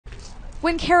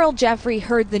When Carol Jeffrey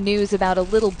heard the news about a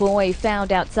little boy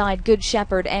found outside Good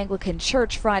Shepherd Anglican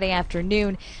Church Friday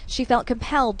afternoon, she felt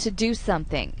compelled to do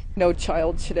something. No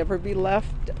child should ever be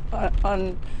left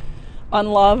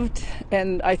unloved,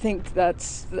 and I think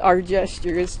that's our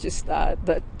gesture is just that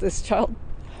this child,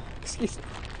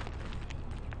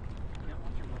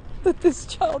 that this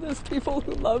child has people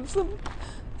who loves them,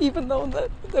 even though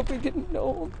that we didn't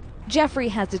know. Jeffrey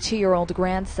has a 2-year-old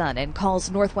grandson and calls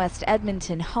Northwest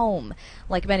Edmonton home.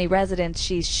 Like many residents,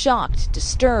 she's shocked,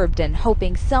 disturbed, and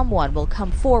hoping someone will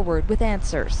come forward with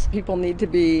answers. People need to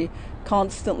be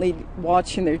constantly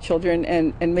watching their children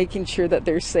and making sure that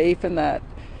they're safe and that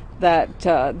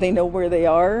they know where they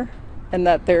are and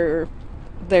that they're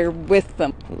with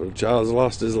them. The child's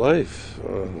lost his life.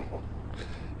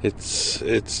 It's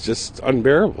just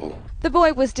unbearable. The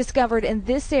boy was discovered in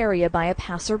this area by a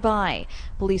passerby.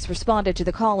 Police responded to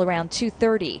the call around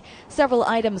 2:30. Several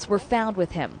items were found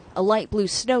with him: a light blue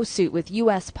snowsuit with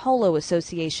U.S. Polo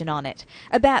Association on it,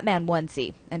 a Batman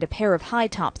onesie, and a pair of high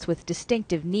tops with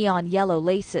distinctive neon yellow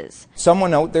laces.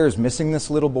 Someone out there is missing this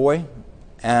little boy,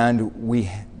 and we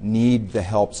need the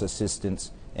help's assistance,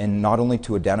 and not only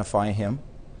to identify him,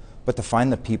 but to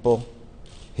find the people,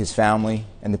 his family,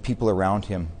 and the people around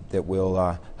him that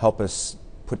will help us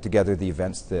put together the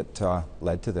events that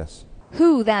led to this.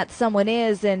 Who that someone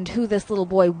is and who this little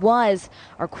boy was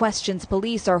are questions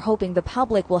police are hoping the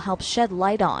public will help shed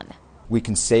light on. We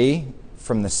can say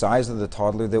from the size of the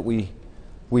toddler that we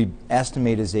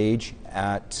estimate his age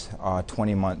at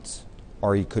 20 months,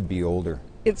 or he could be older.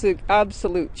 It's an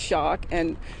absolute shock,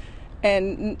 and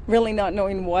really not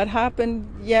knowing what happened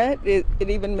yet, it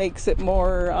even makes it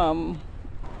more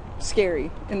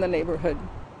scary in the neighborhood.